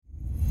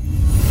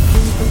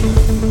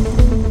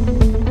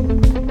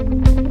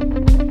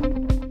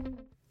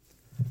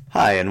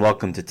Hi, and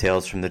welcome to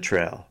Tales from the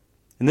Trail.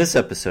 In this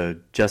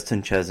episode,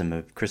 Justin Chesham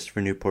of Christopher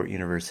Newport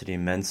University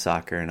men's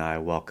soccer and I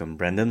welcome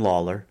Brendan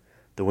Lawler,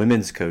 the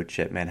women's coach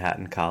at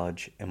Manhattan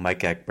College, and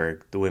Mike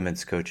Eckberg, the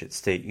women's coach at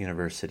State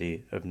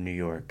University of New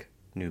York,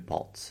 New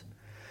Paltz.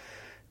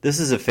 This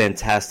is a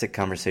fantastic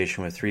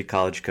conversation with three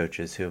college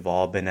coaches who have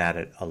all been at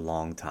it a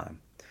long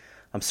time.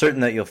 I'm certain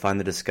that you'll find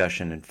the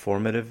discussion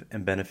informative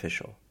and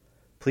beneficial.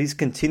 Please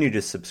continue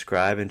to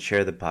subscribe and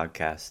share the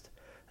podcast,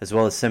 as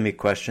well as send me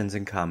questions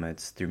and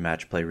comments through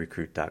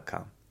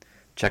matchplayrecruit.com.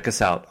 Check us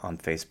out on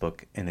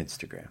Facebook and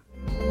Instagram.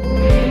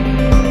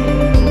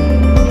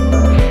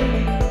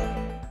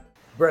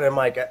 Brendan,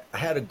 Mike, I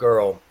had a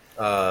girl.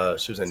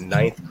 She was in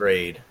ninth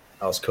grade.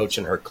 I was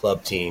coaching her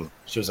club team.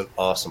 She was an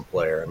awesome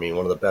player. I mean,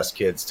 one of the best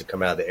kids to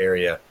come out of the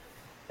area.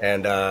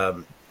 And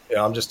I'm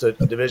just a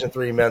Division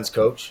III men's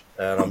coach,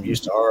 and I'm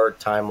used to our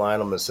timeline.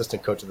 I'm an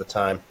assistant coach at the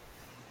time.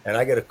 And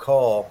I get a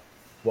call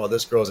while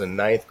this girl's in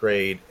ninth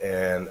grade,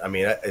 and I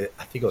mean, I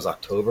think it was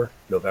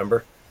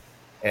November,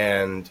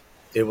 and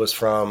it was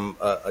from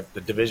a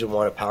Division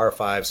I, a Power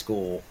 5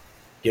 school,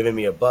 giving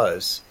me a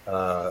buzz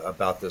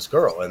about this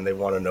girl, and they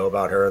want to know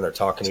about her, and they're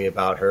talking to me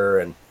about her.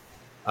 And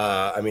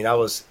I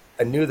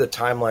knew the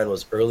timeline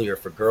was earlier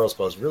for girls,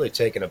 but I was really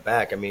taken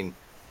aback. I mean,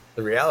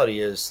 the reality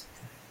is,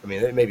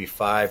 it may be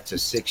 5 to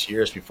 6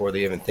 years before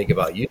they even think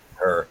about using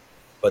her,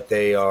 but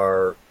they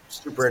are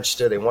super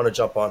interested. They want to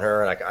jump on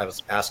her. And I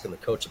was asking the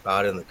coach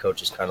about it, and the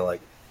coach is kind of like,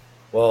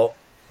 well,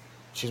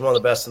 she's one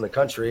of the best in the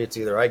country. It's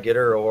either I get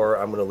her or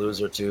I'm going to lose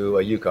her to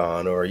a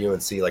UConn or a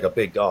UNC, like a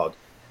big dog.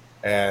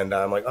 And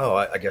I'm like, oh,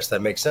 I guess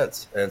that makes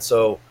sense. And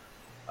so,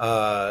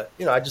 I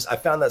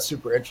found that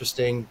super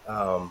interesting.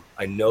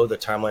 I know the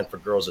timeline for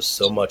girls is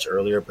so much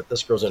earlier, but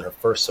this girl's in her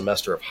first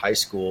semester of high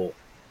school,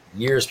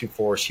 years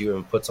before she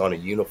even puts on a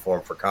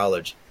uniform for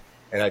college.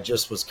 And I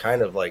just was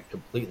kind of like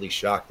completely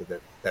shocked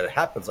that it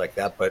happens like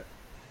that. But,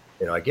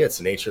 I get it's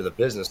the nature of the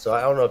business. So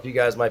I don't know if you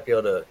guys might be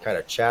able to kind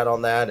of chat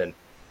on that and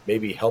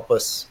maybe help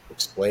us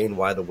explain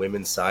why the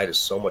women's side is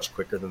so much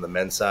quicker than the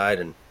men's side,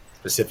 and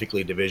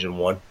specifically Division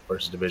I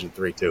versus Division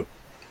III too.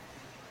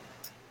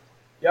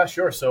 Yeah,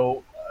 sure.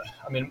 So,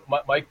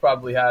 Mike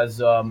probably has,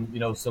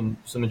 some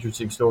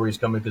interesting stories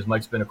coming, because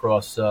Mike's been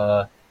across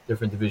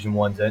different Division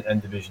Is and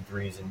Division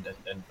IIIs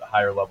and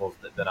higher levels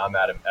than I'm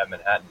at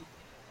Manhattan.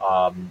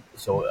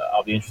 So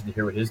I'll be interested to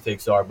hear what his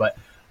takes are. But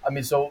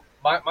so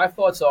my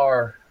thoughts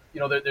are,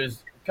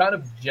 there's kind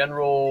of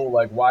general,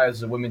 like, why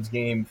is the women's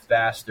game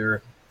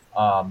faster?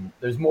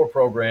 There's more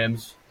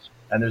programs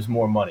and there's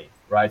more money,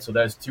 right? So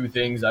there's two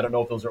things. I don't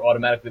know if those are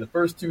automatically the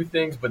first two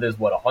things, but there's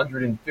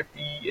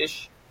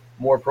 150-ish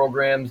more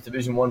programs,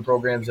 Division I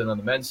programs, than on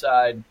the men's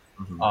side.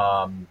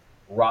 Mm-hmm.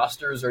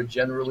 Rosters are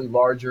generally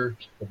larger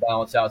to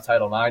balance out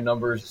Title IX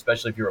numbers,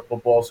 especially if you're a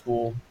football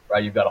school,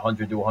 right? You've got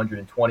 100 to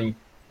 120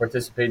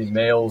 participating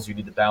males. You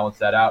need to balance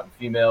that out in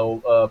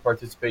female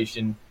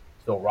participation.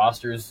 So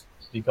rosters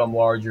become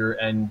larger,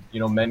 and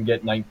men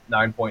get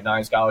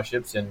 9.9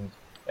 scholarships, and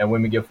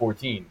women get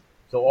 14.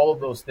 So all of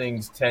those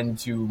things tend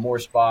to more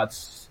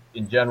spots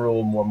in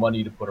general, more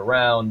money to put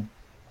around.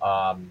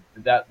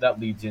 That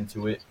leads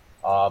into it.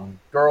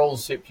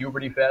 Girls hit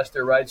puberty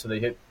faster, right? So they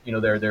hit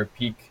their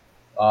peak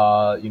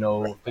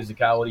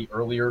physicality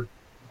earlier,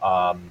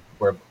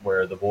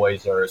 where the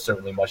boys are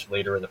certainly much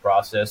later in the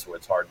process, where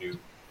it's hard to,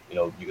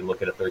 you can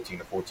look at a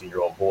 13 or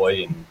 14-year-old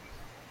boy and,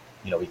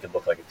 he could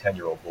look like a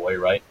 10-year-old boy,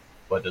 right?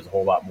 But there's a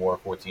whole lot more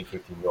 14,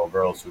 15-year-old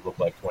girls who look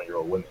like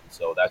 20-year-old women.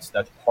 So that's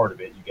part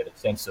of it. You get a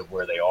sense of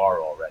where they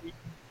are already.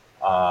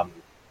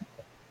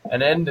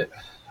 And then,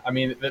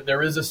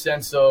 there is a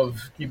sense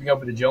of keeping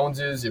up with the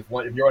Joneses. If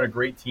you're on a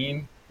great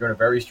team, you're on a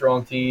very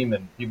strong team,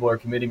 and people are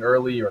committing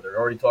early, or they're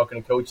already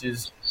talking to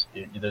coaches,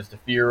 there's the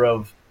fear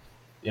of,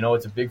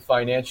 it's a big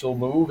financial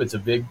move. It's a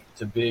big.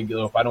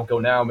 If I don't go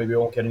now, maybe I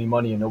won't get any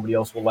money, and nobody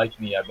else will like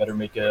me. I better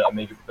make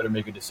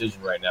a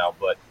decision right now.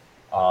 But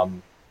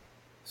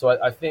so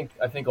I think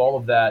all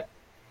of that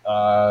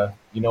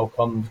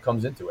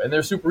comes into it, and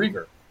they're super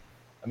eager.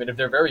 If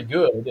they're very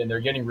good and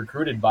they're getting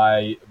recruited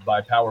by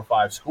Power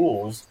 5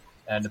 schools,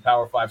 and the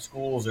Power 5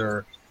 schools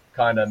are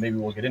kind of, maybe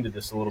we'll get into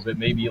this a little bit,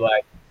 maybe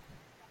like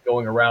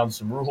going around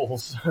some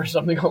rules or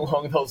something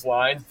along those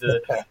lines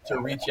to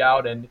reach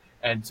out and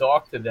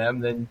talk to them,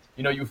 then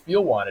you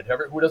feel wanted.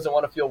 Who doesn't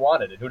want to feel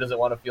wanted, and who doesn't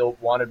want to feel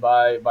wanted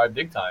by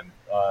big time,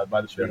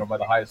 by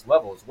the highest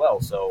level as well?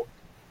 So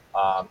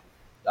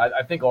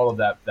I think all of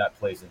that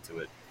plays into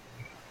it.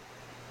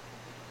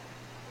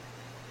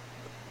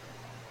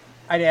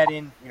 I'd add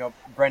in,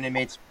 Brendan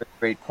made some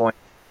great points.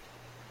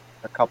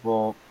 A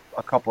couple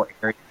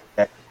areas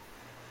that,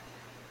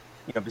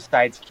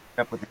 besides keeping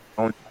up with the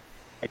own,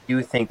 I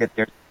do think that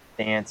there's a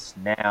stance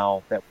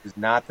now that was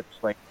not the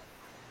play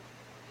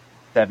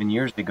 7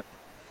 years ago.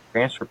 The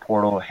transfer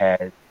portal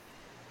has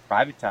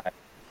privatized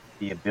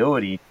the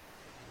ability,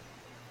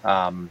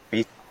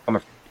 basically,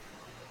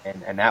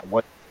 and that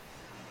was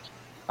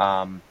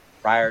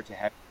prior to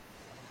having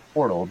the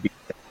portal,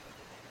 because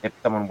if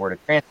someone were to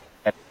transfer,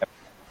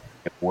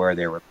 where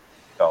they were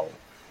go.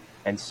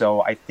 And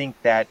so I think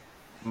that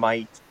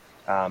might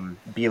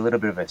be a little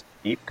bit of a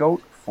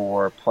scapegoat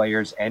for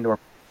players and or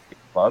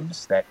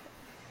clubs that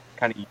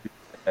kind of use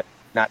it.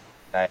 Not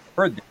that I've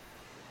heard this,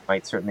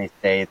 might certainly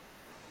say if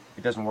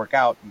it doesn't work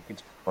out, you can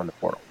go in the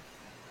portal.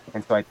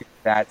 And so I think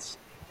that's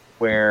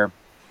where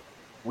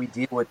we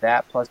deal with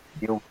that, plus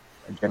we deal with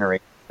a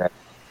generation that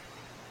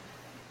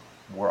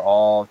we're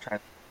all trying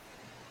to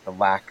the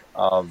lack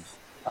of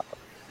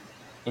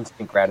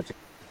instant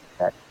gratification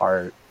that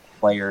our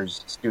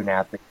players, student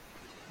athletes,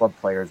 club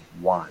players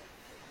want.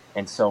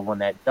 And so when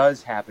that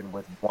does happen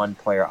with one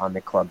player on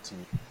the club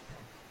team,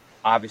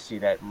 obviously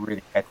that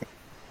really, I think,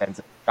 sends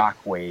a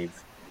shockwave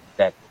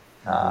that,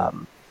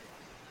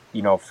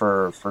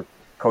 for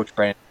Coach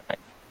Brandon and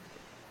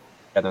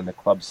I, together on the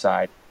club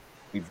side,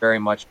 we very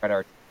much try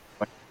to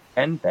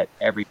pretend that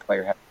every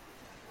player has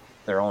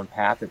their own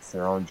path, it's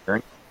their own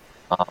journey.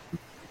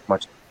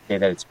 Much to say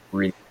that it's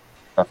really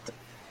tough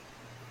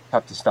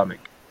to stomach.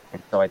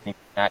 And so I think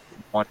that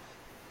one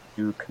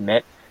to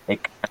commit, they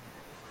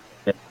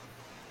kind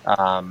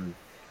of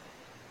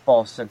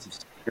false sense of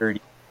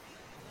security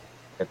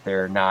that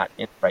they're not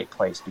in the right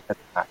place because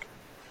of that.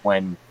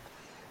 When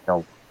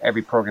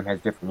every program has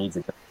different needs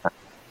at different times.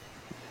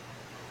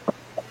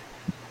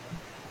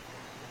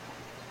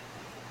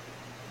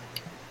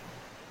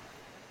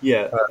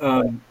 Yeah.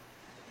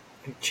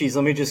 Cheese,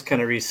 let me just kind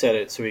of reset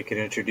it so we can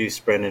introduce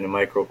Brendan and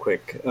Mike real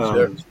quick.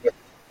 Sure.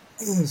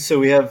 So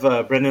we have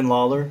Brendan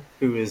Lawler,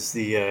 who is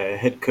the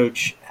head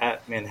coach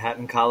at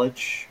Manhattan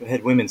College,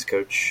 head women's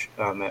coach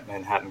at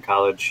Manhattan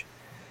College.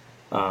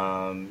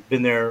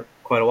 Been there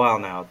quite a while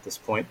now at this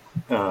point.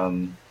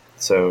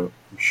 So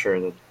I'm sure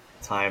the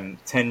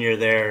tenure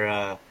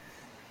there,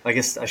 I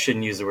guess I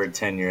shouldn't use the word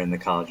tenure in the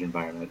college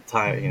environment.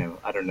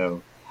 I don't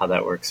know how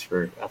that works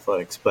for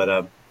athletics,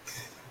 but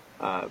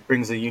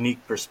brings a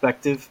unique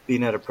perspective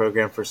being at a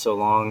program for so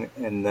long.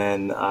 And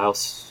then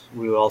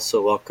we will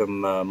also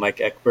welcome Mike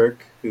Eckberg,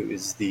 who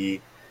is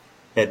the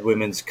head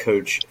women's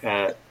coach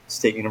at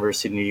State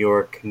University of New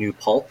York, New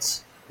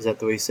Paltz. Is that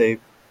the way you say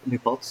New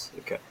Paltz?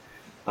 Okay.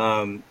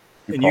 And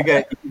you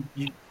guys,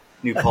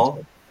 New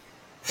Paul?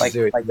 like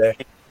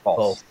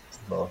Paltz.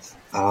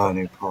 Oh,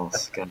 New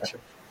Paltz. Gotcha.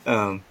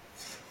 So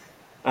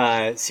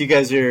you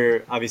guys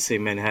are obviously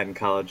Manhattan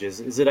colleges.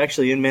 Is it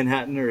actually in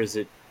Manhattan or is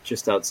it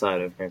just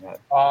outside of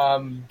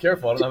Manhattan?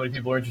 Careful. I don't know how many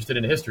people are interested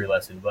in a history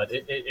lesson, but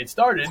it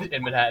started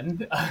in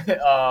Manhattan.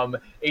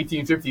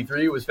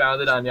 1853 was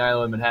founded on the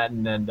island of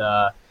Manhattan, and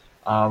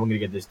I'm going to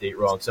get this date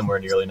wrong, somewhere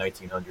in the early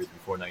 1900s,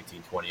 before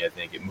 1920, I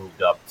think. It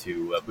moved up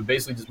to, we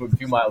basically just moved a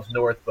few miles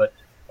north, but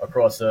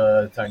across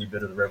a tiny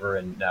bit of the river,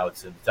 and now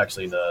it's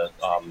actually in the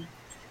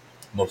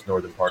most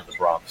northern part of the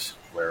Bronx,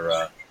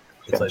 where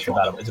it's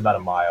about a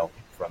mile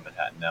from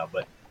Manhattan now,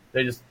 but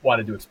they just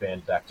wanted to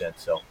expand back then,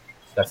 so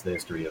that's the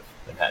history of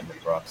Manhattan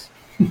and Bronx.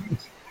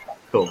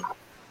 Cool.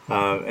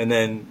 And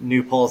then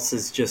New Paltz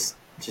is just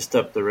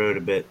up the road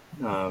a bit.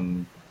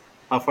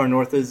 How far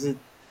north is it?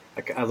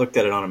 I looked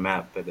at it on a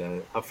map, but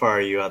how far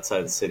are you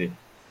outside the city?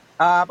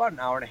 About an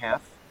hour and a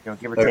half,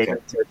 give or take,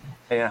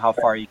 depending on how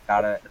far you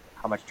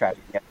how much traffic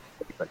you get.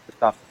 But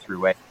just off the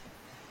thruway,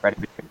 right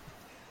between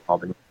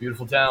Albany.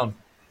 Beautiful town.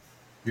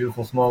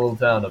 Beautiful small little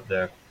town up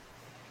there.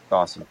 It's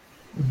awesome.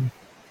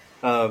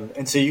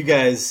 And so you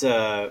guys,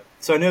 so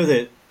I know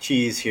that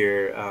Cheese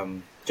here,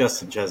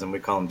 Justin Chesum, we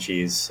call him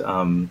Cheese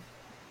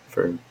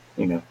for,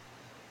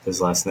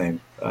 his last name.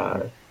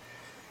 But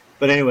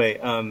anyway,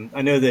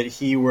 I know that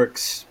he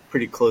works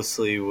pretty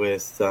closely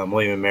with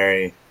William and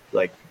Mary.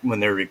 Like when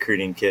they're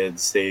recruiting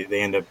kids, they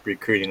end up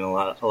recruiting a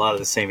lot of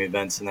the same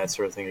events and that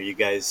sort of thing. Or you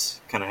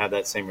guys kind of have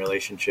that same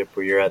relationship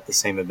where you're at the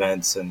same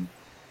events and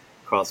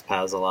cross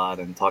paths a lot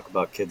and talk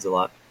about kids a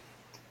lot?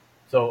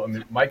 So,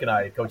 Mike and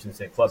I coach in the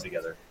same club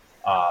together.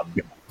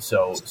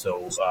 So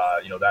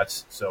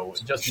that's so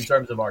just in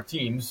terms of our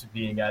teams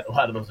being at a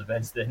lot of those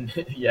events, then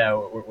yeah,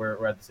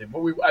 we're at the same.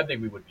 Well, I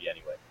think we would be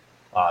anyway.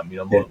 I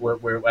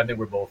think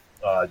we're both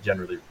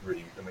generally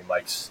recruiting.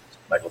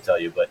 Mike will tell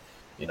you, but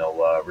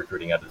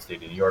recruiting out of the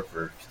state of New York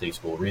for state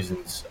school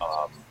reasons.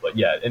 But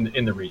yeah,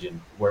 in the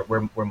region,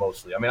 we're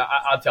mostly.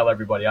 I'll tell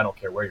everybody, I don't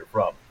care where you're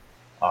from.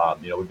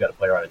 We've got a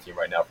player on a team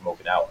right now from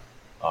Okinawa.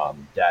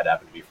 Dad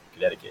happened to be from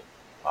Connecticut.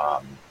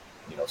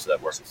 So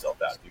that works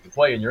itself out. If you can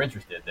play and you're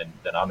interested,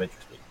 then I'm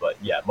interested. But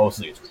yeah,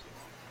 mostly it's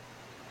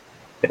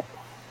region.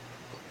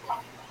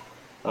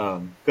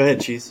 Go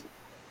ahead, Cheese.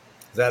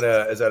 Is that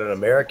an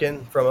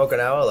American from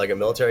Okinawa, like a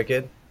military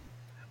kid?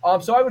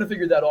 So I would have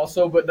figured that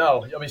also, but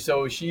no.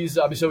 So she is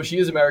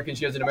American.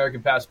 She has an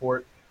American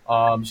passport.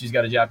 She's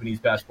got a Japanese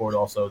passport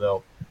also,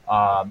 though.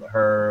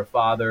 Her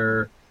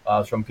father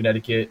is from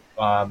Connecticut.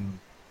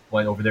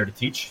 Went over there to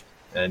teach,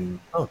 and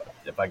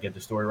if I get the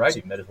story right,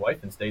 he met his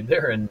wife and stayed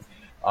there. And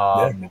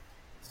Raina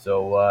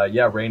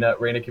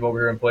came over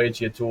here and played.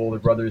 She had two older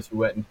brothers who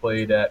went and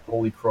played at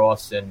Holy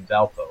Cross and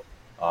Valpo.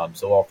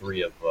 So all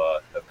three have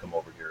come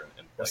over here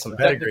and played. Some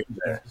pedigree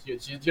there.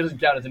 She doesn't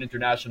count as an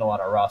international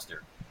on our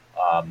roster.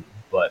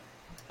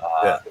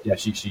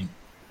 She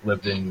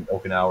lived in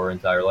Okinawa her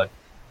entire life.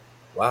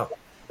 Wow.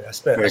 I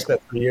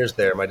spent 3 years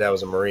there. My dad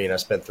was a Marine. I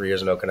spent 3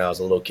 years in Okinawa as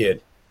a little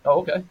kid.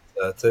 Oh, okay.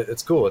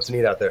 It's cool. It's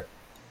neat out there.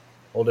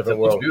 Whole It different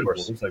looks world, of beautiful. It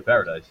course. looks like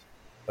paradise.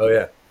 Oh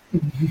yeah.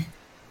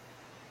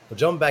 Well,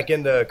 jumping back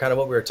into kind of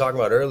what we were talking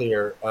about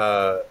earlier,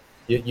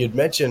 you'd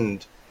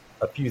mentioned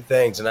a few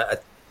things, and I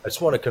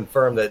just want to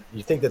confirm that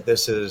you think that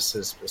this is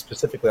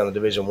specifically on the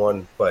Division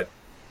One, but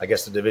I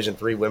guess the Division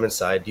Three women's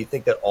side. Do you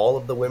think that all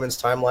of the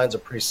women's timelines are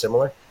pretty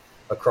similar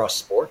across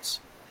sports,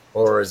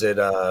 or is it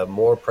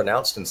more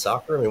pronounced in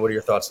soccer? I mean, what are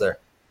your thoughts there?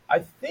 I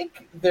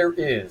think there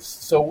is.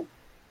 So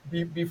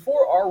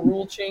before our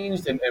rule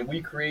changed and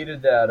we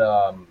created that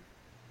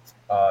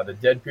the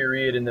dead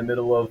period in the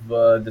middle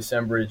of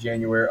December to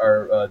January,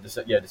 or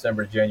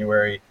December to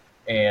January,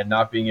 and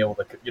not being able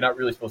to, you're not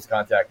really supposed to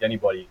contact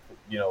anybody,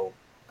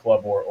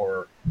 club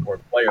or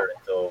player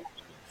until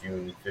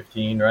June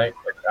 15, right?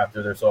 Like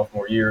after their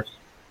sophomore year.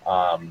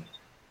 Um,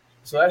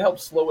 so that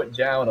helped slow it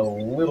down a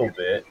little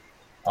bit.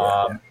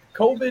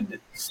 COVID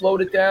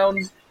slowed it down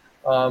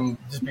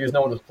just because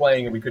no one was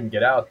playing and we couldn't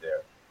get out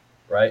there,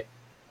 right?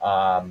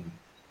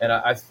 And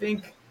I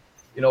think,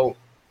 you know,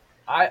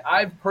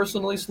 I've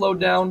personally slowed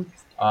down.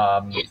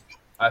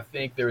 I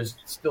think there's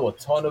still a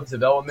ton of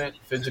development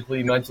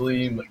physically,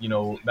 mentally,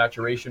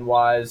 maturation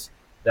wise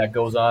that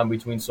goes on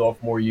between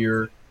sophomore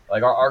year.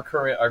 Like our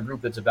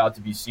group that's about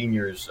to be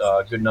seniors,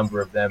 a good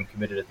number of them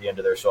committed at the end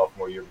of their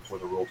sophomore year before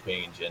the rule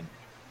change, and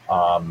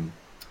um,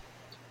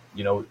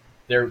 you know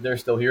they're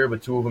still here,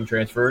 but two of them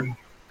transferred.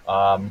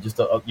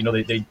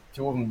 They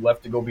two of them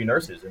left to go be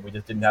nurses, and we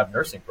just didn't have a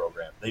nursing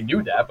program. They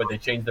knew that, but they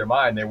changed their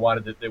mind. They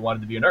wanted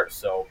to be a nurse,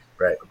 so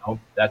Right.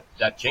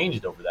 that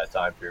changed over that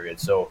time period.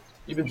 So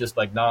even just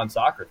like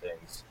non-soccer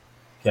things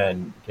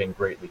can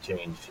greatly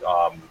change.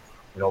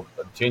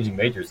 Changing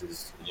majors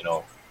is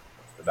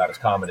about as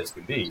common as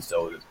can be.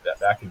 So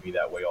that can be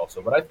that way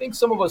also. But I think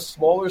some of us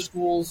smaller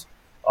schools,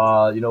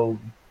 the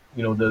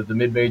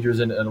mid majors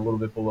and a little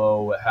bit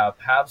below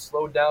have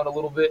slowed down a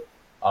little bit.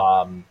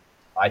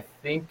 I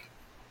think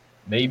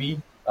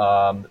maybe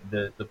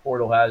the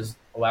portal has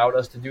allowed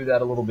us to do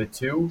that a little bit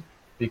too,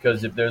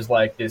 because if there's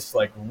like this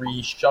like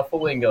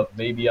reshuffling of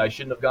maybe I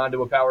shouldn't have gone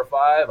to a Power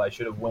Five, I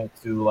should have went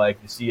to like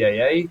the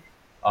CAA,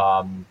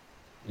 and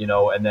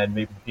then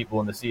maybe the people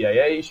in the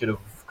CAA should have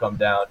come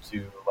down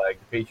to like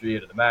the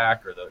Patriot or the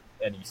MAC or the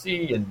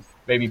NEC, and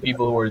maybe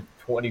people who are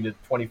 20 to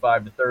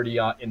 25 to 30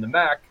 in the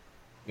MAC,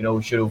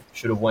 should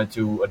have went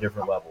to a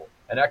different level,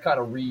 and that kind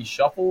of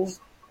reshuffles.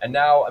 And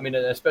now, I mean,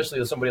 especially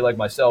as somebody like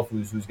myself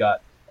who's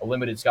got a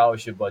limited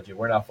scholarship budget,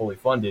 we're not fully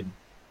funded.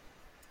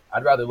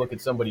 I'd rather look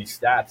at somebody's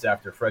stats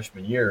after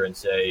freshman year and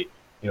say,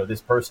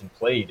 this person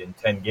played in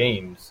 10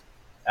 games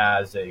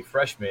as a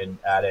freshman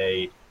at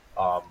a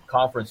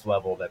conference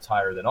level that's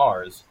higher than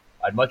ours.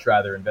 I'd much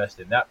rather invest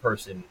in that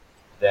person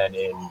than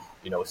in,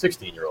 a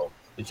 16-year-old.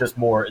 It's just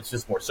more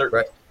certain.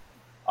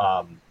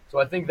 Right. So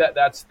I think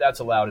that's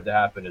allowed it to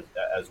happen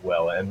as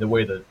well. And the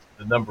way the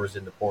numbers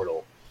in the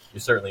portal, you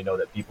certainly know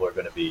that people are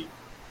going to be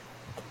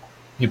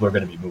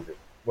moving.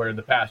 Where in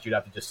the past you'd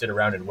have to just sit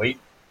around and wait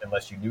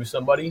unless you knew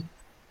somebody.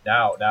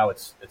 Now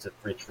it's a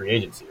free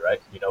agency,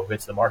 right?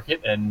 Hits the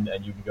market and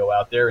you can go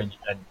out there and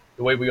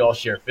the way we all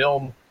share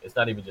film, it's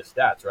not even just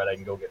stats, right? I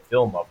can go get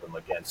film of them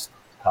against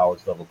college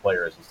level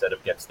players instead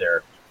of against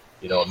their,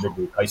 a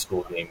midweek high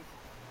school game,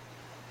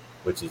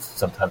 which is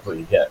sometimes what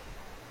you get.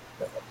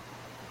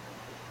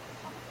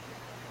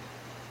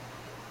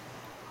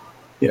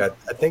 Yeah,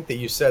 I think that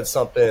you said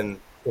something,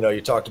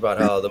 you talked about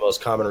how the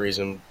most common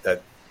reason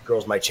that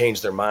girls might change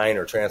their mind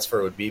or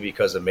transfer would be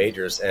because of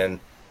majors. And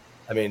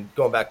I mean,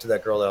 going back to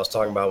that girl that I was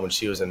talking about when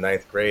she was in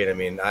ninth grade, I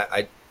mean,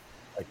 that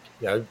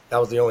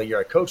was the only year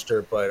I coached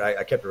her, but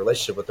I kept a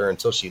relationship with her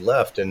until she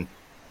left. And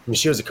I mean,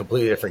 she was a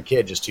completely different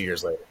kid just 2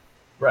 years later.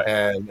 Right.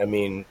 And I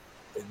mean,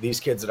 these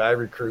kids that I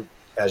recruit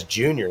as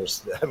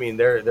juniors, I mean,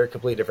 they're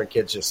completely different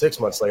kids just 6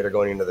 months later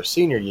going into their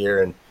senior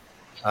year. And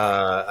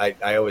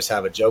I always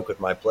have a joke with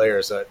my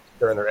players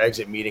during their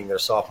exit meeting their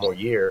sophomore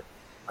year.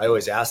 I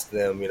always ask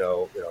them,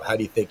 how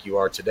do you think you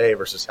are today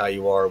versus how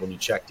you are when you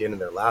checked in,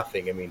 and they're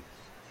laughing. I mean,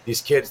 these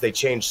kids, they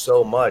change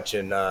so much.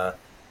 And,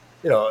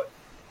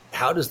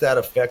 how does that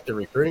affect the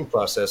recruiting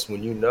process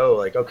when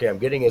like, okay, I'm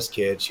getting this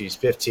kid, she's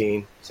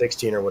 15,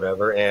 16 or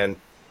whatever, and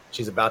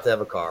she's about to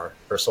have a car.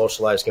 Her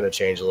social life's going to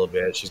change a little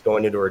bit. She's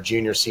going into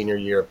her senior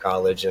year of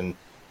college. And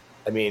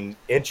I mean,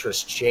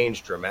 interests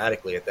change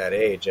dramatically at that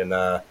age. And,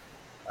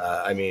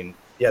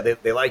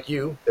 they like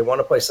you. They want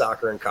to play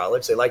soccer in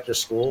college. They like your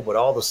school, but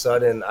all of a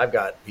sudden I've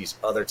got these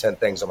other 10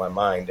 things on my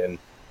mind. And,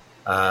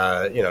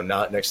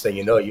 now next thing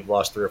you know, you've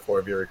lost 3 or 4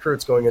 of your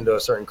recruits going into a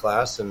certain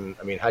class. And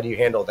I mean, how do you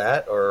handle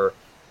that? Or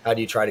how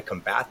do you try to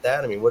combat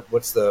that? I mean,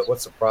 what's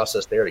the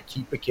process there to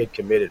keep a kid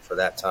committed for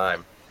that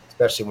time,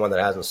 especially one that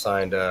hasn't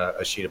signed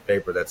a sheet of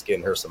paper that's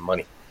getting her some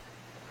money?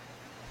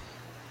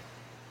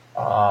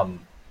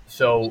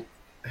 So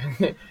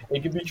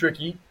it can be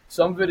tricky.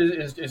 Some of it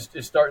is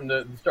starting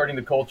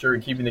the culture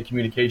and keeping the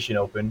communication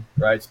open,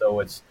 right?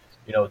 So it's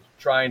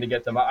trying to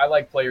get them. I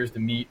like players to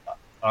meet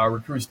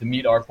recruits to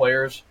meet our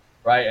players,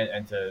 right?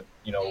 And to,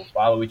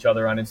 follow each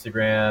other on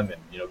Instagram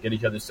and, get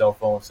each other's cell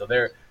phones. So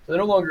they're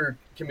no longer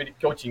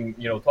coaching,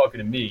 talking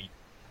to me,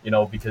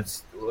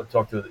 because we'll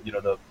talk to,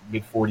 the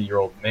mid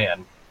 40-year-old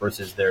man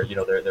versus their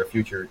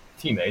future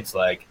teammates.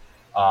 Like,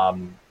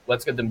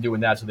 let's get them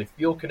doing that so they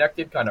feel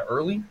connected kind of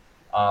early.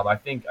 I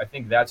think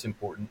that's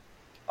important.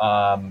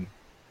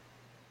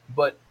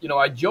 But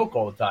I joke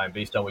all the time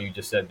based on what you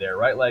just said there,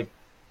 right? Like,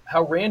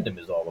 how random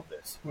is all of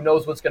this? Who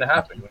knows what's going to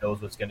happen? Who knows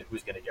who's going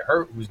to get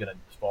hurt? Who's going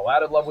to fall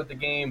out of love with the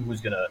game?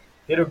 Who's going to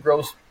hit a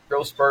growth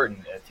spurt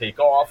and take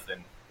off?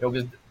 And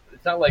because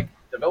it's not like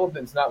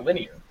development's not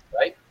linear,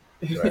 right?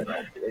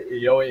 Right.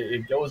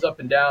 It goes up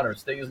and down or it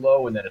stays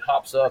low and then it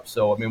hops up.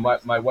 So I mean,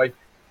 my wife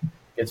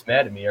gets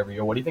mad at me every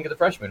year. What do you think of the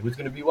freshman? Who's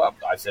going to be what?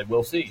 I said,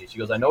 we'll see. She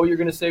goes, I know you're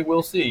going to say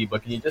we'll see,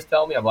 but can you just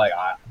tell me? I'm like,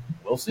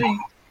 we'll see.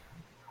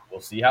 We'll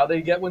see how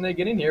they get when they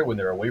get in here, when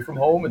they're away from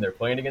home and they're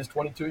playing against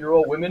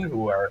 22-year-old women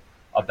who are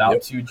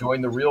about to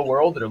join the real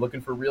world, that are looking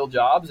for real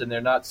jobs, and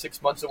they're not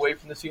 6 months away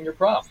from the senior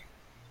prom,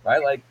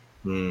 right? Like,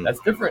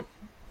 that's different.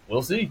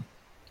 We'll see.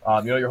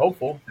 You're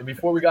hopeful. And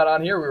before we got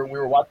on here, we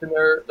were watching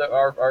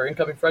our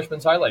incoming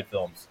freshmen's highlight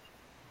films.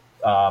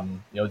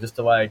 Just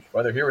to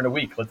well, they're here in a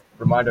week. Let's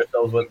remind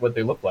ourselves what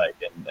they look like,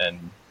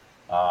 and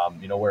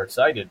we're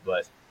excited,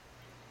 but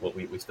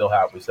we still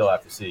have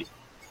to see.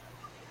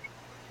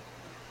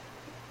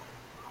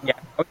 Yeah,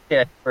 I would say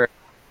that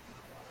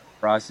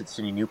for us at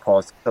SUNY-New,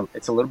 Paltz,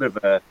 it's a little bit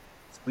of a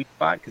sweet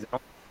spot because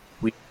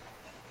we,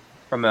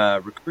 from a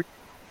recruiting,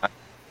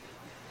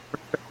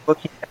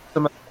 looking at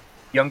some of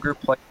the younger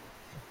players,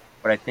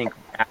 but I think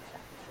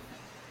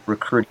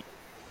recruiting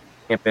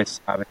campus,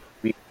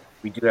 we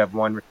do have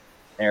one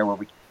there where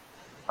we can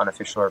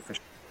unofficial or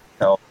official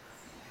tell,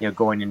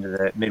 going into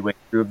the midway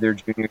through of their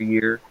junior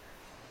year.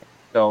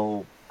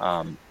 So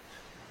I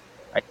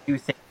do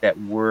think that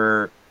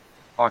we're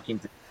talking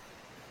to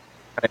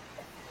that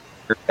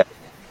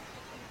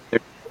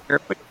they're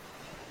here, but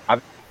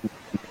obviously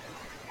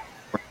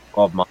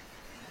 12 months,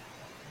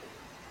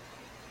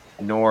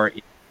 nor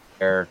is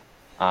there.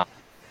 I've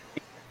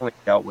only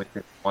dealt with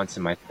it once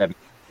in my 7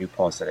 New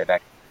Paltz that I've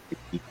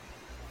actually.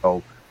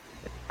 So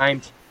the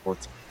timetable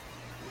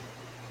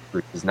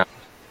is not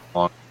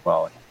long as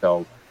well.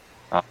 So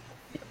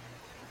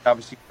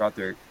obviously throughout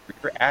their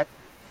career at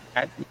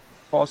New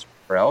Paltz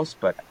or else,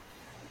 but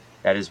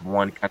that is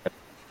one kind of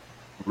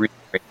really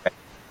great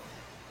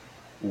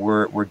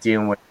we're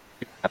dealing with.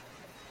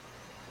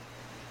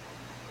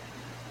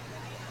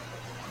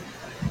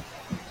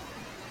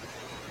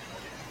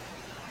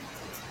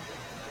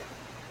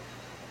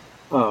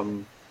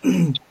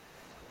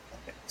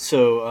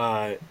 So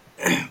I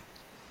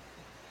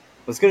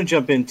was going to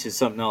jump into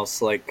something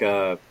else. Like,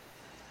 you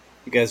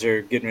guys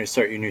are getting ready to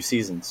start your new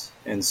seasons,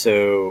 and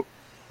so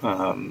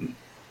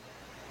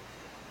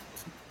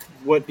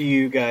what do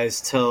you guys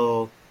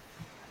tell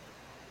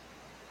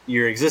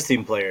your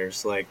existing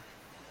players? Like,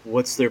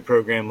 what's their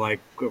program like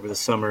over the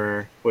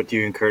summer? What do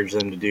you encourage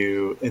them to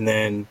do? And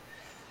then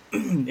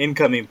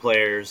incoming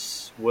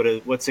players,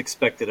 what's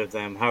expected of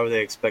them? How are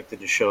they expected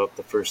to show up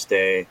the first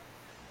day?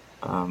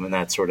 And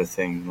that sort of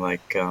thing.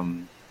 Like,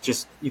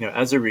 just,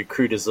 as a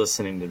recruit is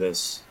listening to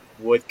this,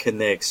 what can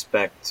they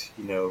expect,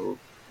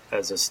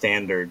 as a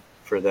standard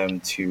for them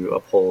to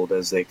uphold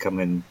as they come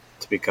in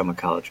to become a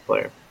college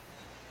player?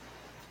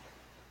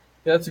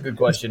 Yeah, that's a good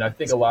question. I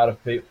think a lot of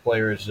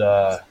players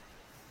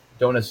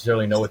don't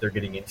necessarily know what they're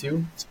getting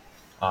into.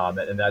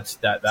 And that's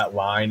that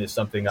line is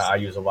something I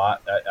use a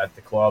lot at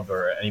the club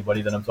or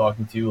anybody that I'm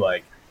talking to.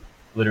 Like,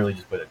 literally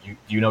just put it. Do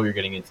you know what you're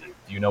getting into?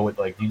 Do you know what,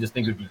 do you just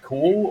think it would be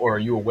cool, or are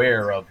you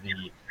aware of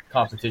the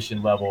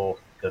competition level,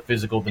 the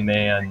physical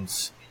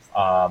demands,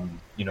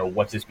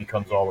 what this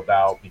becomes all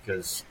about?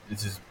 Because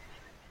this is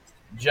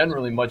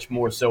generally much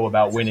more so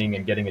about winning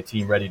and getting a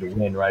team ready to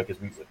win, right?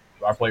 Because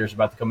our players are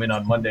about to come in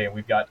on Monday and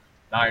we've got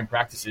 9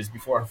 practices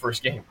before our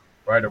first game,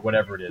 right? Or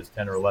whatever it is,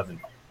 10 or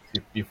 11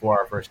 before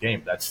our first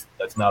game. That's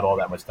not all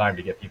that much time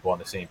to get people on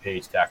the same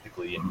page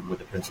tactically and with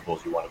the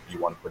principles you want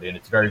to put in.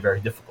 It's very, very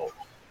difficult.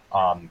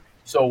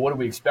 So what do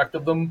we expect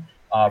of them?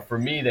 For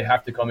me, they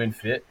have to come in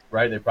fit,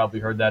 right? They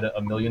probably heard that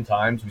a million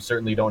times. We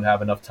certainly don't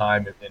have enough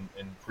time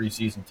in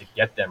preseason to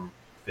get them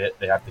fit.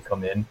 They have to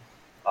come in.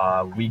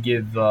 We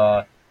give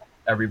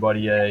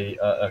everybody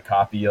a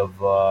copy of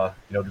the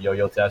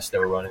yo-yo test that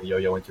we're running, the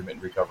yo-yo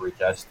intermittent recovery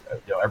test.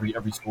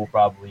 Every school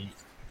probably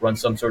runs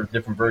some sort of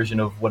different version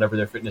of whatever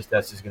their fitness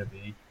test is going to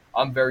be.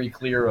 I'm very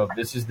clear of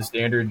this is the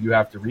standard you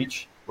have to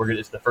reach.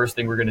 It's the first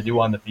thing we're going to do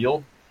on the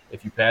field.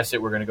 If you pass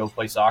it, we're going to go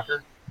play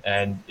soccer.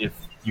 And if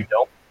you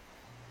don't,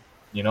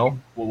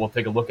 we'll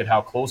take a look at how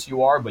close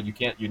you are, but you're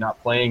certainly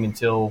not playing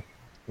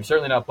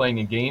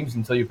in games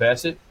until you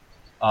pass it.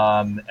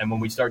 And when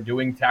we start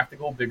doing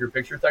tactical, bigger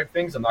picture type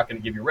things, I'm not going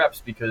to give you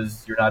reps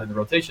because you're not in the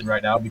rotation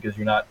right now because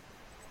you're not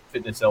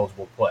fitness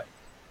eligible to play.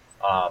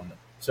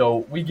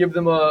 So we give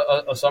them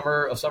a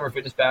summer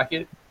fitness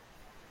packet.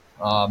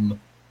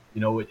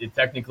 It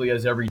technically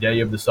has every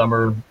day of the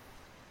summer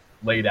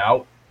laid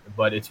out.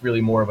 but it's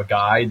really more of a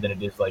guide than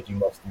it is like you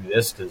must do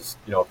this because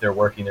if they're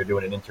working, they're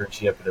doing an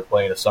internship, or they're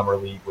playing a summer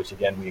league, which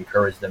again we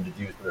encourage them to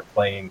do. So they're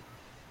playing.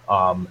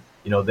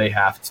 They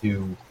have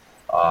to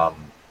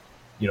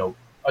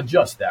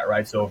adjust that,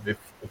 right? So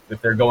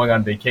if they're going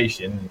on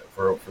vacation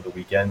for the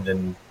weekend,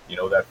 then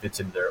that fits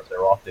into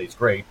their off days,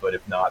 great. But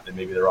if not, then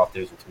maybe their off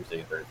days are Tuesday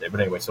and Thursday.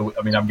 But anyway, so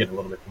I mean, I'm getting a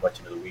little bit too much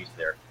into the weeds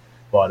there.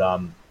 But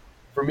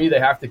for me, they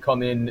have to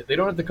come in. They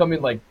don't have to come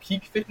in like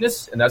peak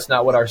fitness, and that's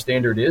not what our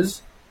standard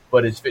is.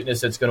 But it's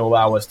fitness that's going to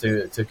allow us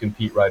to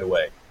compete right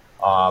away.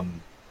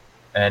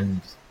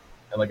 And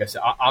like I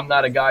said, I'm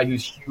not a guy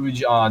who's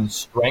huge on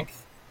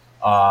strength.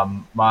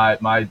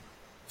 My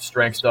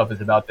strength stuff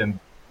is about them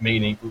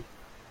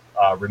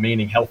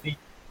remaining healthy.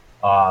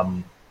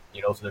 So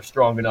they're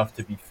strong enough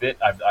to be fit.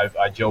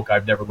 I joke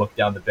I've never looked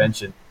down the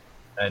bench and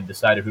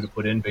decided who to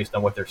put in based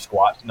on what their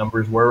squat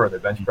numbers were or their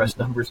bench press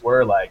numbers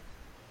were. Like,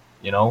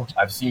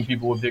 I've seen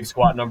people with big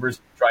squat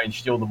numbers try and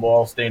shield the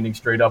ball standing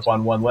straight up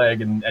on one leg,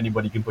 and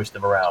anybody can push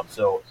them around.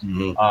 So,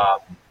 I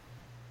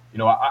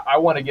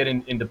want to get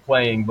into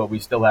playing, but we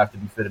still have to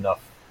be fit enough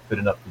to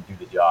do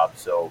the job.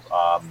 So,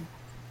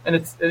 and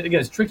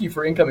it's tricky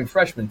for incoming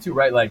freshmen too,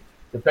 right? Like,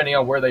 depending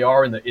on where they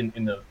are in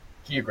the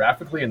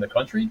geographically in the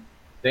country,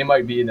 they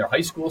might be in their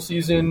high school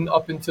season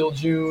up until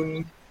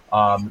June.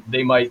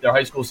 Their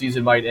high school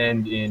season might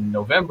end in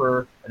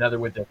November, another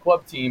with their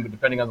club team, but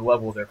depending on the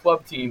level of their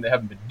club team, they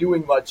haven't been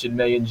doing much in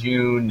May and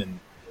June. And,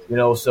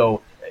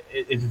 so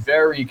it's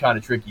very kind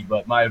of tricky,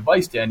 but my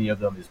advice to any of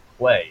them is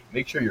play.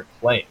 Make sure you're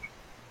playing.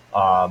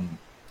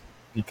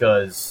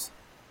 Because,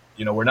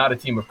 we're not a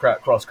team of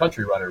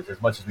cross-country runners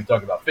as much as we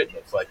talk about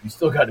fitness. Like, you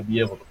still got to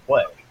be able to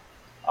play.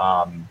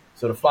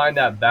 So to find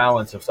that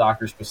balance of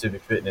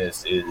soccer-specific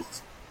fitness is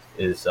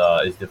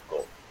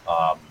difficult.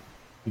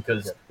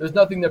 Because there's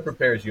nothing that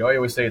prepares you. I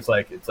always say it's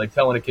like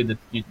telling a kid that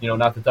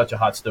not to touch a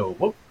hot stove.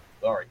 Whoop,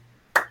 sorry,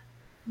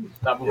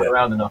 not moving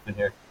around enough in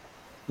here.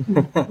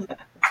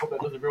 Hope that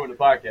doesn't ruin the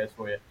podcast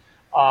for you.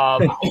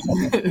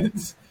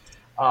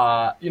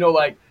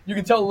 Like you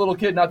can tell a little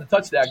kid not to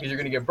touch that because you're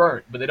going to get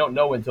burnt, but they don't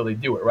know until they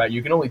do it, right?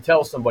 You can only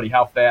tell somebody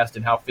how fast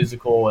and how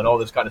physical and all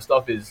this kind of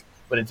stuff is,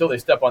 but until they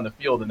step on the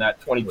field and that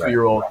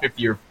 22-year-old,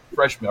 50-year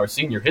freshman or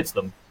senior hits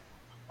them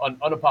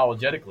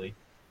unapologetically.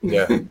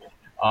 Yeah.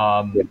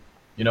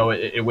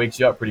 It wakes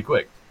you up pretty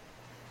quick.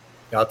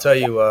 I'll tell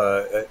you,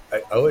 I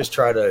always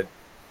I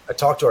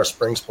talk to our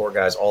spring sport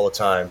guys all the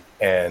time,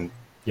 and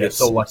it's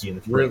so lucky in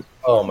the spring.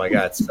 Oh my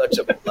God, it's such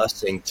a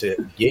blessing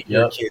to get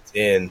your kids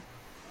in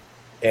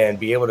and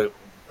be able to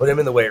put them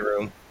in the weight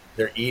room.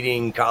 They're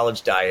eating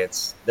college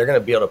diets. They're going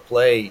to be able to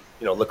play,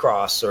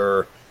 lacrosse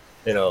or,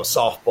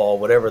 softball,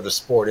 whatever the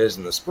sport is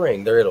in the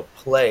spring. They're able to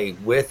play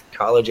with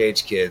college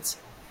age kids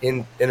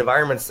in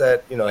environments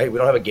that, hey, we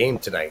don't have a game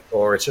tonight,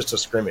 or it's just a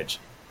scrimmage.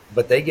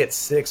 But they get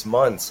 6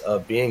 months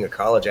of being a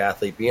college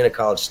athlete, being a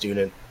college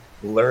student,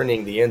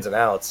 learning the ins and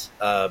outs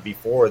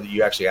before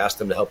you actually ask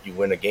them to help you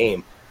win a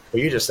game.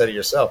 But you just said it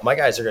yourself. My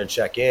guys are going to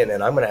check in,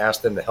 and I'm going to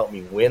ask them to help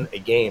me win a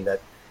game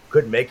that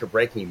could make or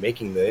break me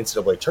making the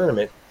NCAA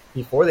tournament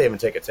before they even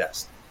take a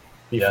test.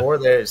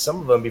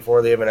 Some of them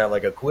before they even have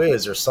like a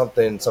quiz or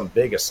something, some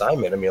big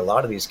assignment. I mean, a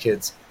lot of these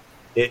kids,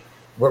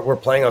 we're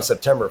playing on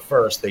September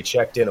 1st. They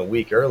checked in a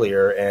week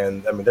earlier,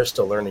 and I mean, they're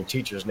still learning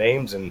teachers'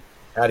 names and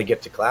how to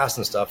get to class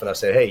and stuff. And I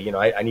said, hey,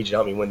 I need you to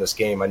help me win this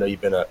game. I know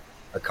you've been a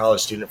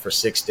college student for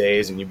 6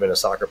 days and you've been a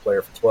soccer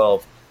player for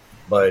 12,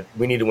 but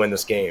we need to win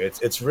this game.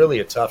 It's really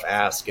a tough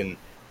ask. And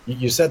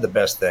you said the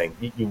best thing.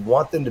 You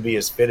want them to be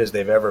as fit as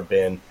they've ever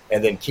been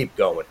and then keep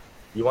going.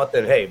 You want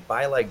them, hey,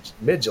 by like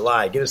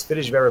mid-July, get as fit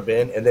as you've ever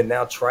been, and then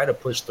now try to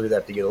push through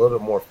that to get a little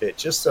bit more fit,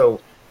 just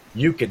so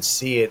you could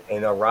see it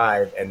and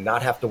arrive and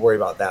not have to worry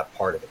about that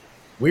part of it.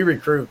 We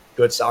recruit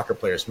good soccer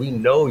players. We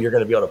know you're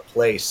going to be able to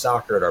play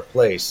soccer at our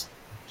place.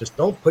 Just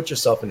don't put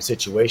yourself in a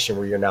situation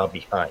where you're now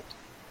behind.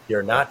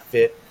 You're not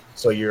fit,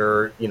 so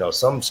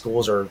some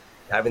schools are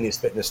having these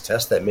fitness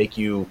tests that make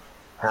you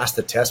pass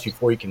the test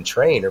before you can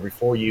train or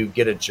before you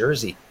get a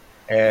jersey.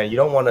 And you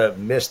don't want to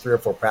miss 3 or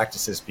 4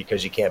 practices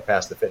because you can't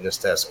pass the fitness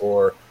test,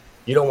 or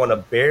you don't want to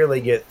barely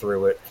get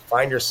through it,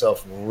 find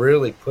yourself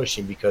really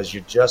pushing because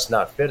you're just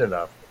not fit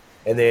enough.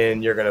 And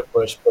then you're going to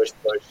push,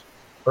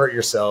 hurt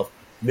yourself,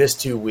 miss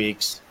 2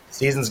 weeks,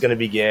 season's going to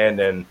begin,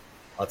 and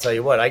I'll tell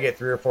you what, I get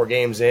 3 or 4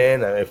 games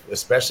in,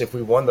 especially if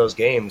we won those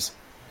games,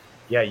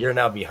 you're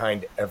now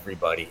behind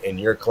everybody, and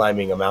you're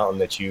climbing a mountain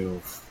that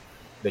you're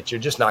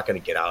just not going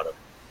to get out of.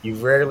 You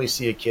rarely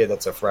see a kid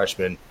that's a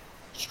freshman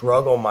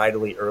struggle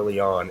mightily early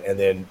on and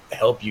then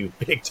help you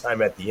big time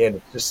at the end.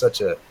 It's just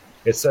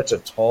such a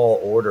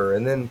tall order.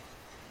 And then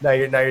now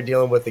you're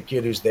dealing with a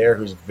kid who's there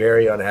who's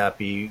very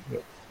unhappy.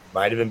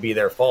 Might even be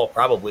their fault,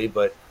 probably,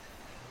 but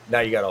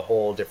now you got a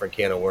whole different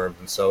can of worms.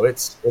 And so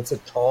it's a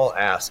tall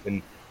ask.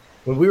 And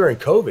when we were in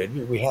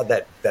COVID, we had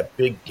that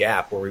big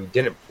gap where we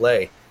didn't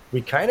play.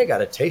 We kind of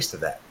got a taste of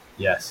that.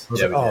 Yes. I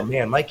was like, oh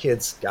man, my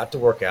kids got to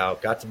work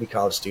out, got to be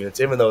college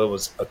students, even though it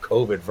was a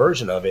COVID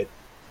version of it.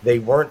 They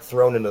weren't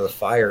thrown into the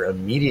fire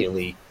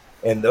immediately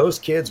And those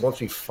kids, once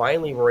we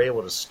finally were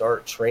able to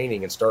start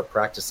training and start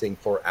practicing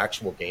for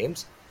actual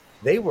games,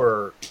 they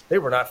were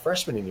not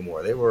freshmen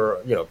anymore. They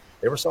were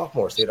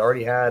sophomores. They'd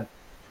already had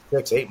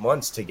 6-8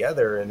 months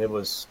together, and it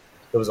was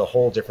a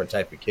whole different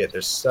type of kid.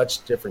 There's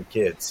such different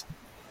kids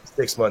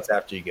 6 months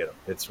after you get them.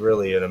 It's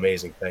really an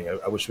amazing thing.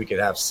 I wish we could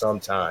have some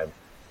time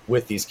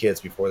with these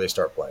kids before they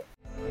start playing.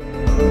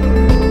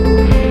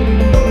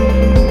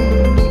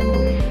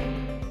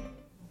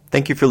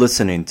 Thank you for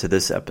listening to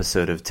this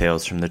episode of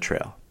Tales from the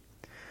Trail.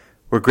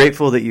 We're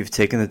grateful that you've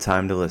taken the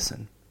time to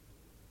listen.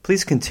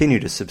 Please continue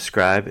to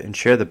subscribe and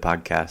share the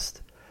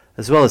podcast,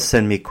 as well as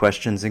send me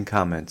questions and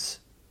comments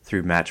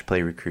through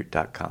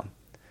matchplayrecruit.com.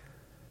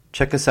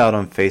 Check us out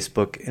on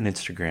Facebook and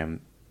Instagram.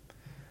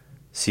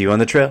 See you on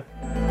the trail.